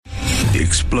the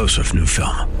explosive new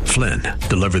film, Flynn,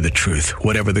 Deliver the Truth,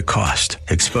 Whatever the Cost,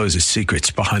 exposes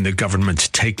secrets behind the government's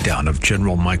takedown of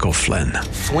General Michael Flynn.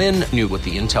 Flynn knew what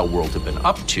the intel world had been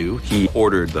up to. He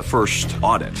ordered the first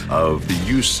audit of the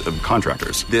use of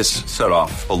contractors. This set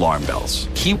off alarm bells.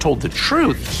 He told the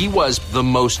truth. He was the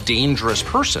most dangerous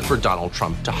person for Donald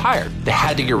Trump to hire. They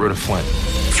had to get rid of Flynn.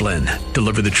 Flynn,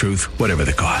 Deliver the Truth, Whatever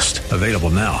the Cost. Available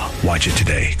now. Watch it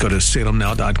today. Go to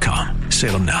salemnow.com.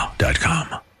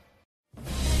 salemnow.com.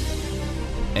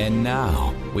 And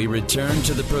now, we return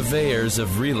to the purveyors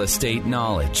of real estate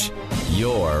knowledge.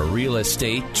 Your Real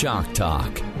Estate Chalk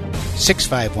Talk.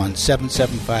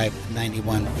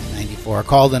 651-775-9194.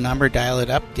 Call the number, dial it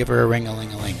up, give her a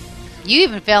ring-a-ling-a-ling. You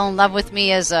even fell in love with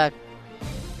me as a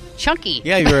chunky.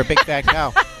 Yeah, you were a big fat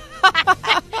cow.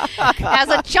 As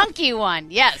a chunky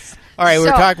one, yes. All right, we're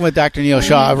talking with Dr. Neil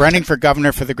Shah, running for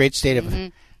governor for the great state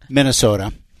of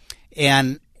Minnesota.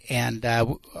 And I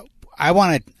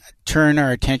want to turn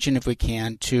our attention, if we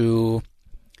can, to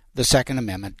the Second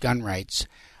Amendment, gun rights.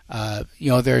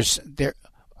 There's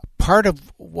part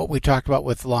of what we talked about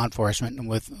with law enforcement and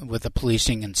with the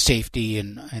policing and safety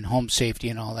and home safety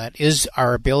and all that is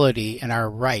our ability and our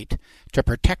right to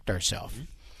protect ourselves.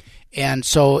 And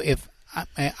so if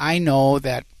I know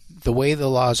that the way the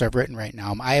laws are written right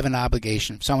now, I have an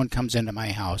obligation. If someone comes into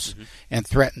my house and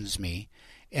threatens me,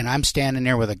 and I'm standing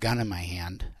there with a gun in my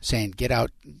hand saying, get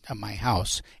out of my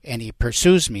house, and he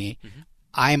pursues me,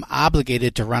 I'm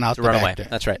obligated to run out the back door.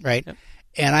 That's right. Right? Yep.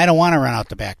 And I don't want to run out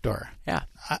the back door. Yeah.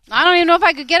 I don't even know if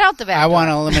I could get out the back door. I want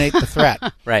to eliminate the threat.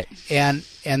 Right. And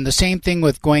the same thing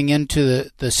with going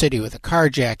into the city with the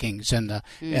carjackings and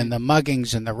the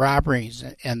muggings and the robberies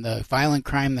and the violent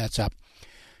crime that's up.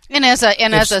 And as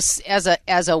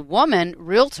a woman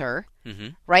realtor,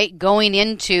 right, going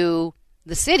into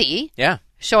the city,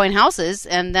 showing houses,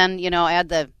 and then add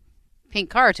the pink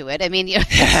car to it. I mean,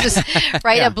 it's just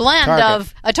a blend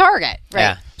of a Target, right?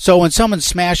 Yeah. So when someone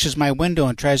smashes my window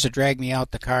and tries to drag me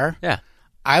out the car,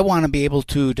 I want to be able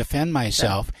to defend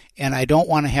myself, and I don't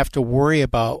want to have to worry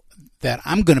about that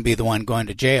I'm going to be the one going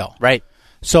to jail. Right.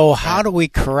 So how do we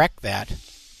correct that?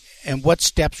 And what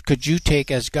steps could you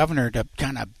take as governor to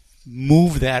kind of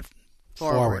move that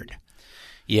forward?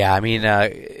 Yeah, I mean,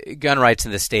 gun rights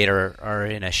in the state are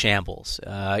in a shambles.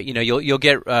 You'll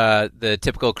get the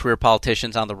typical career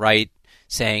politicians on the right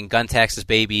saying gun taxes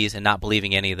babies and not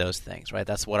believing any of those things, right?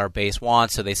 That's what our base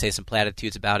wants, so they say some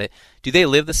platitudes about it. Do they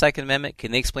live the Second Amendment?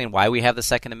 Can they explain why we have the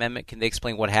Second Amendment? Can they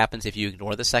explain what happens if you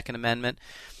ignore the Second Amendment?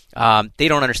 They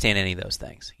don't understand any of those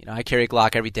things. I carry a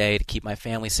Glock every day to keep my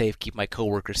family safe, keep my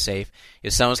coworkers safe.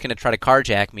 If someone's going to try to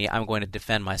carjack me, I'm going to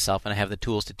defend myself, and I have the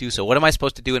tools to do so. What am I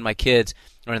supposed to do when my kids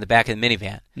are in the back of the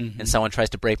minivan and someone tries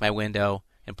to break my window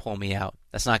and pull me out?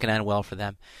 That's not going to end well for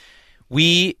them.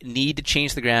 We need to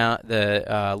change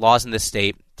the laws in this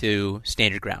state to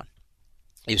stand your ground.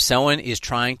 If someone is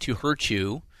trying to hurt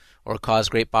you or cause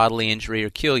great bodily injury or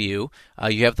kill you,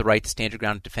 you have the right to stand your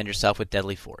ground and defend yourself with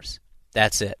deadly force.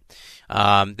 That's it.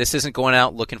 This isn't going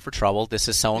out looking for trouble. This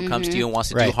is someone comes to you and wants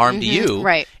to do harm to you.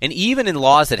 Right. And even in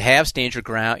laws that have stand your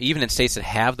ground, even in states that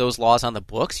have those laws on the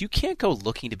books, you can't go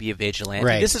looking to be a vigilante.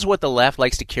 Right. This is what the left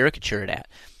likes to caricature it at.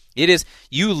 It is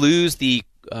you lose the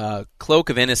cloak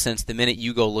of innocence the minute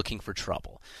you go looking for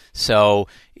trouble. So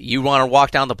you want to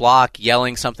walk down the block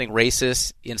yelling something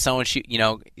racist and someone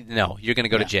no, you're going to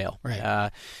go to jail.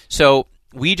 Right. So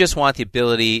we just want the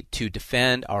ability to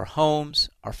defend our homes,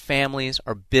 our families,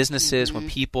 our businesses when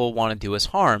people want to do us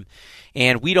harm.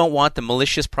 And we don't want the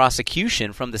malicious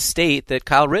prosecution from the state that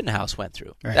Kyle Rittenhouse went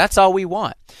through. Right. That's all we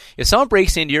want. If someone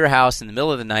breaks into your house in the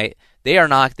middle of the night, they are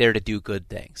not there to do good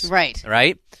things. Right.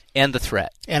 Right? End the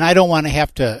threat. And I don't want to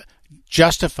have to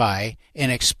justify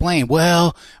and explain,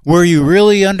 well, were you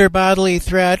really under bodily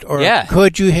threat, or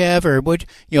could you have, or would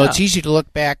it's easy to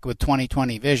look back with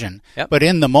 20/20 vision, but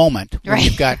in the moment when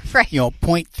you've got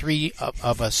 0.3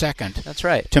 of a second that's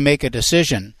right to make a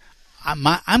decision,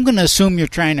 I'm going to assume you're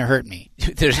trying to hurt me.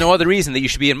 There's no other reason that you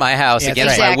should be in my house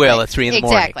against my will at 3 in the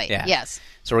morning. Exactly. Yes.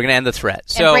 So we're going to end the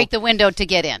threat. And break the window to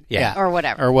get in. Yeah. Or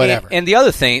whatever. And the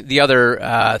other thing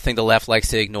the left likes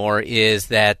to ignore is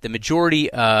that the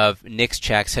majority of NICS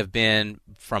checks have been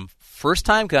from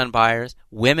first-time gun buyers,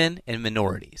 women, and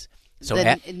minorities. So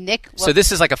so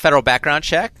this is like a federal background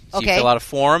check. So you fill out a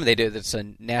form. It's a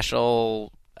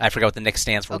national, I forgot what the NICS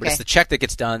stands for, but it's the check that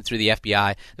gets done through the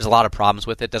FBI. There's a lot of problems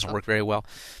with it. It doesn't work very well.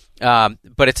 But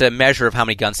it's a measure of how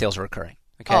many gun sales are occurring.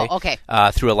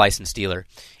 Through a licensed dealer.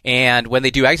 And when they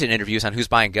do exit interviews on who's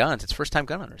buying guns, it's first-time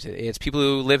gun owners. It's people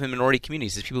who live in minority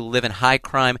communities. It's people who live in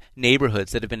high-crime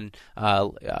neighborhoods that have been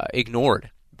ignored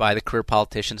by the career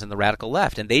politicians and the radical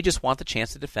left, and they just want the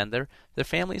chance to defend their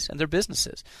families and their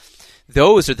businesses.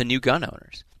 Those are the new gun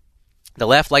owners. The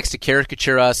left likes to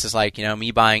caricature us as like, me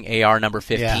buying AR number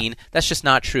 15. Yeah. That's just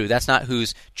not true. That's not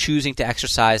who's choosing to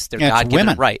exercise their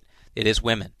God-given right. It is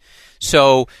women.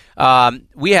 So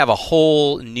we have a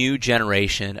whole new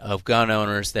generation of gun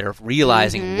owners that are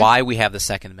realizing why we have the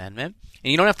Second Amendment. And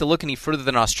you don't have to look any further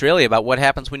than Australia about what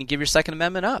happens when you give your Second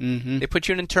Amendment up. They put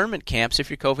you in internment camps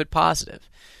if you're COVID positive.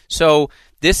 So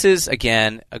this is,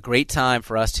 again, a great time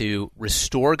for us to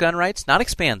restore gun rights, not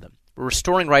expand them. We're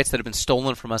restoring rights that have been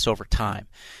stolen from us over time.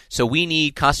 So we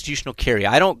need constitutional carry.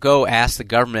 I don't go ask the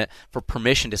government for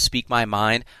permission to speak my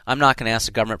mind. I'm not going to ask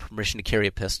the government permission to carry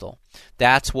a pistol.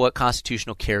 That's what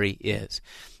constitutional carry is.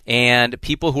 And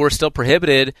people who are still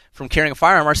prohibited from carrying a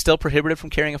firearm are still prohibited from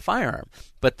carrying a firearm.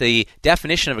 But the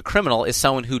definition of a criminal is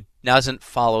someone who doesn't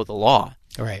follow the law.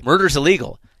 Right. Murder's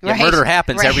illegal. Yet murder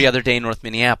happens every other day in North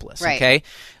Minneapolis. Okay,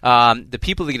 the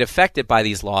people that get affected by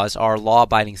these laws are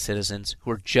law-abiding citizens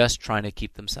who are just trying to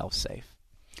keep themselves safe.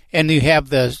 And you have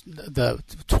the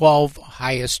 12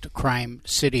 highest crime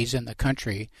cities in the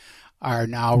country are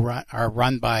now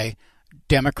run by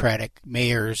Democratic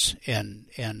mayors and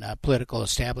political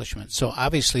establishments. So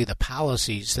obviously the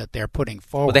policies that they're putting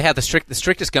forward. Well, they have the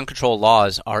strictest gun control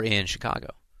laws are in Chicago.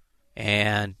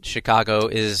 And Chicago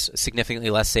is significantly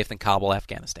less safe than Kabul,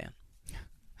 Afghanistan.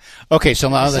 Okay, so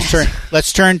now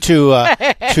let's turn to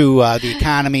the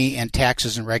economy and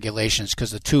taxes and regulations,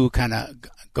 because the two kind of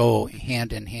go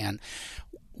hand in hand.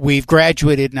 We've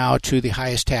graduated now to the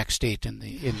highest tax state in the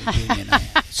union.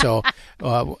 So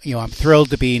I'm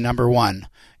thrilled to be number one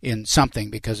in something,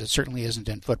 because it certainly isn't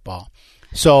in football.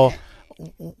 So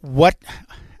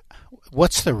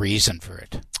what's the reason for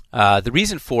it? The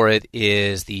reason for it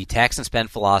is the tax and spend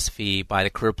philosophy by the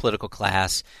career political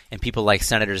class and people like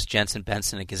Senators Jensen,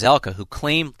 Benson, and Gazelka, who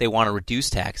claim they want to reduce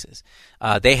taxes.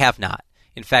 They have not.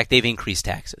 In fact, they've increased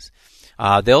taxes.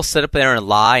 They'll sit up there and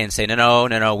lie and say,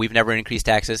 no, we've never increased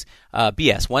taxes.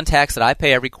 BS. One tax that I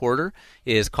pay every quarter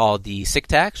is called the sick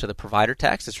tax, or the provider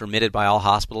tax. It's remitted by all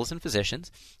hospitals and physicians.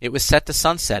 It was set to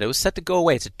sunset. It was set to go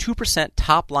away. It's a 2%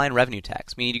 top-line revenue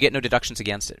tax, meaning you get no deductions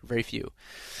against it, very few.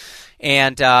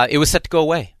 And it was set to go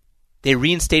away. They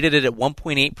reinstated it at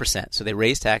 1.8%. So they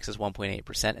raised taxes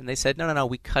 1.8%, and they said, no,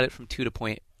 we cut it from 2 to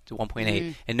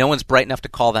 1.8. And no one's bright enough to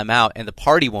call them out, and the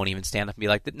party won't even stand up and be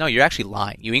like, no, you're actually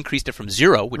lying. You increased it from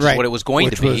 0, which is what it was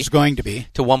going to be,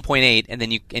 to 1.8, and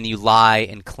then you lie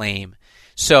and claim.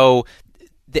 So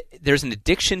there's an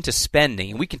addiction to spending,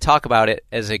 and we can talk about it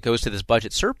as it goes to this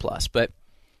budget surplus, but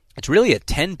it's really a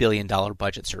 $10 billion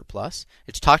budget surplus.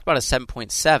 It's talked about as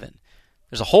 7.7.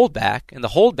 There's a holdback, and the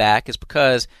holdback is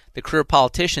because the career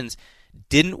politicians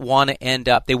didn't want to end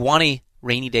up – they want a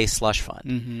rainy day slush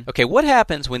fund. Okay, what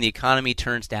happens when the economy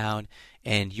turns down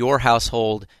and your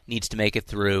household needs to make it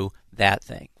through that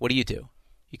thing? What do?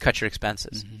 You cut your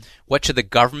expenses. What should the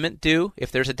government do if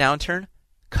there's a downturn?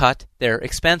 Cut their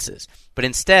expenses. But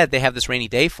instead, they have this rainy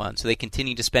day fund, so they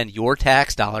continue to spend your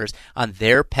tax dollars on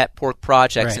their pet pork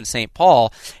projects in St.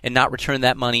 Paul and not return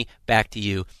that money back to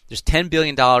you. There's $10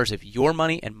 billion of your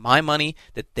money and my money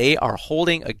that they are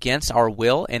holding against our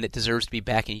will, and it deserves to be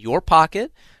back in your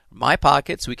pocket, my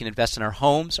pocket, so we can invest in our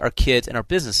homes, our kids, and our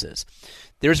businesses.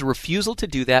 There's a refusal to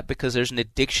do that because there's an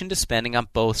addiction to spending on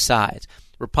both sides.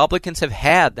 Republicans have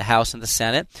had the House and the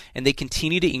Senate, and they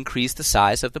continue to increase the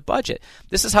size of the budget.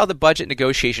 This is how the budget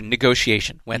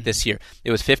negotiation went this year.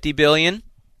 It was $50 billion.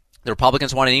 The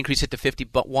Republicans wanted to increase it to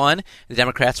 51. The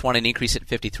Democrats wanted to increase it to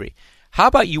 53. How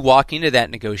about you walk into that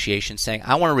negotiation saying,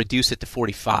 I want to reduce it to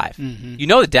 45? You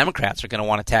know the Democrats are going to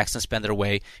want to tax and spend their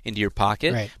way into your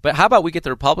pocket. But how about we get the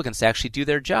Republicans to actually do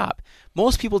their job?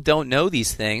 Most people don't know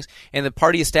these things, and the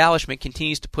party establishment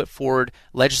continues to put forward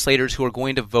legislators who are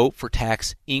going to vote for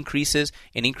tax increases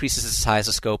and increases the size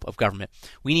and scope of government.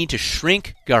 We need to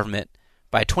shrink government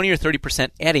by 20 or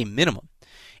 30% at a minimum.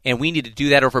 And we need to do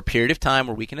that over a period of time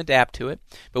where we can adapt to it.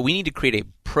 But we need to create a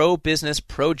pro-business,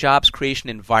 pro-jobs creation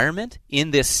environment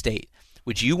in this state.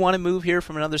 Would you want to move here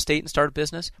from another state and start a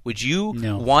business? Would you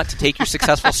want to take your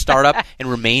successful startup and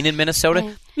remain in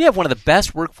Minnesota? We have one of the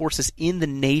best workforces in the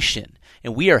nation,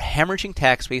 and we are hemorrhaging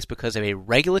tax base because of a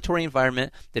regulatory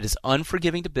environment that is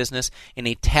unforgiving to business and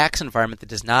a tax environment that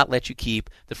does not let you keep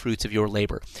the fruits of your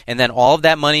labor. And then all of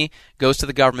that money goes to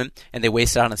the government, and they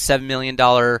waste it on a $7 million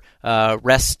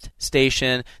rest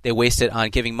station. They waste it on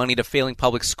giving money to failing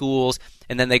public schools,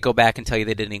 and then they go back and tell you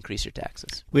they didn't increase your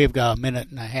taxes. We've got a minute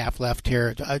and a half left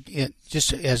here.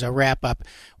 Just as a wrap-up,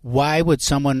 why would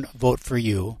someone vote for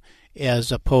you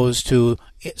as opposed to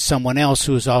someone else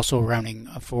who is also running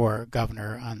for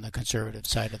governor on the conservative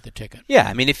side of the ticket. Yeah,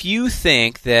 I mean, if you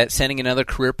think that sending another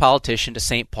career politician to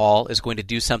St. Paul is going to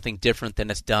do something different than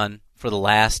it's done for the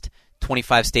last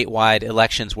 25 statewide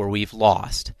elections where we've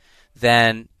lost,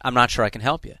 then I'm not sure I can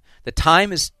help you. The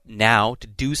time is now to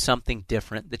do something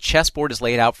different. The chessboard is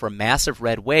laid out for a massive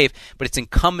red wave, but it's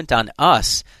incumbent on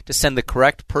us to send the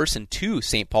correct person to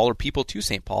St. Paul or people to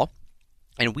St. Paul.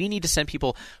 And we need to send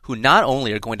people who not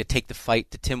only are going to take the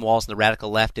fight to Tim Walz and the radical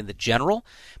left in the general,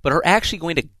 but are actually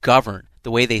going to govern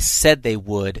the way they said they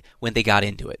would when they got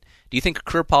into it. Do you think a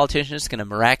career politician is going to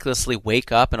miraculously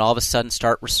wake up and all of a sudden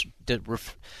start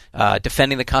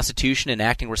defending the Constitution and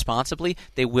acting responsibly?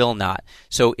 They will not.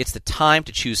 So it's the time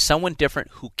to choose someone different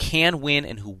who can win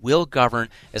and who will govern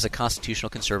as a constitutional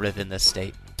conservative in this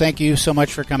state. Thank you so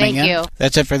much for coming in. Thank you.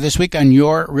 That's it for this week on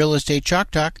Your Real Estate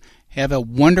Chalk Talk. Have a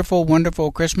wonderful,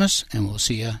 wonderful Christmas, and we'll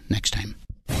see you next time.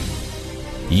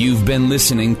 You've been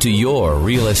listening to Your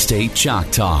Real Estate Chalk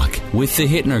Talk with the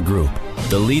Hittner Group,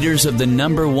 the leaders of the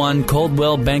 #1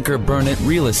 Coldwell Banker Burnett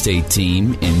real estate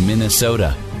team in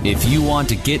Minnesota. If you want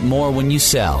to get more when you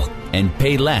sell and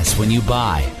pay less when you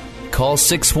buy, call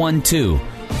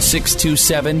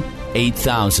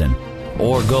 612-627-8000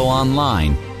 or go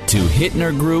online to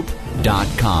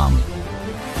hittnergroup.com.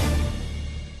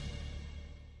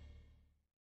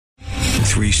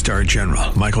 3-star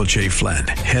General Michael J. Flynn,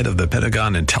 head of the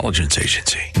Pentagon Intelligence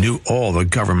Agency, knew all the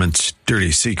government's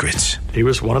dirty secrets. He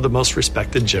was one of the most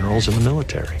respected generals in the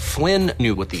military. Flynn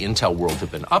knew what the intel world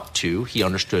had been up to. He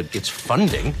understood its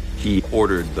funding. He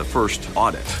ordered the first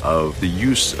audit of the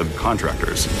use of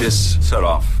contractors. This set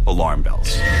off alarm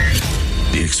bells.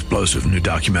 The explosive new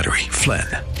documentary, Flynn,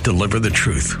 Deliver the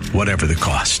Truth, Whatever the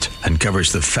Cost,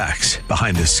 uncovers the facts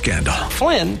behind this scandal.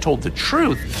 Flynn told the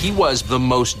truth. He was the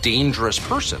most dangerous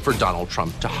person for Donald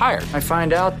Trump to hire. I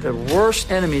find out the worst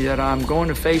enemy that I'm going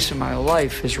to face in my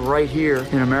life is right here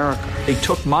in America. They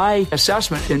took my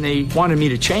assessment and they wanted me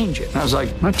to change it. And I was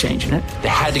like, I'm not changing it. They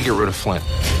had to get rid of Flynn.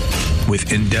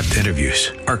 With in-depth interviews,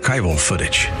 archival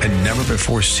footage, and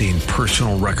never-before-seen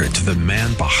personal records of the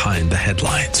man behind the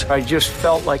headlines. I just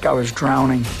felt like I was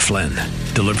drowning. Flynn,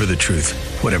 Deliver the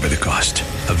Truth, Whatever the Cost.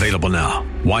 Available now.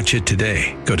 Watch it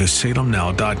today. Go to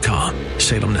salemnow.com.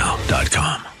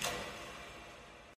 salemnow.com.